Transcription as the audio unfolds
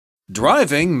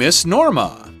Driving Miss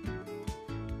Norma.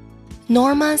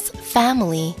 Norma's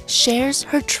family shares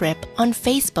her trip on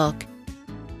Facebook.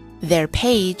 Their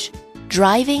page,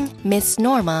 Driving Miss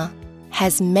Norma,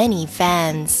 has many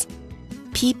fans.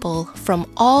 People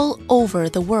from all over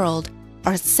the world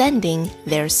are sending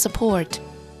their support.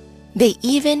 They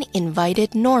even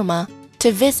invited Norma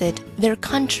to visit their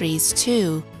countries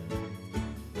too.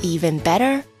 Even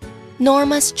better,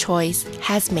 Norma's choice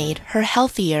has made her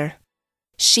healthier.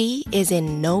 She is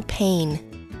in no pain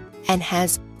and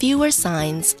has fewer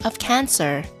signs of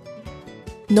cancer.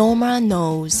 Norma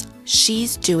knows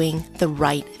she's doing the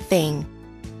right thing.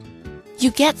 You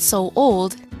get so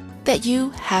old that you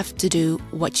have to do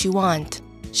what you want,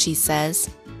 she says,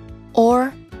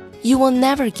 or you will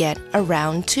never get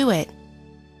around to it.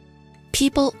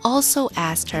 People also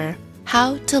asked her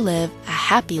how to live a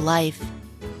happy life.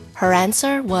 Her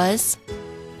answer was,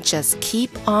 just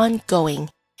keep on going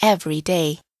every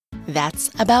day. That's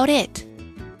about it.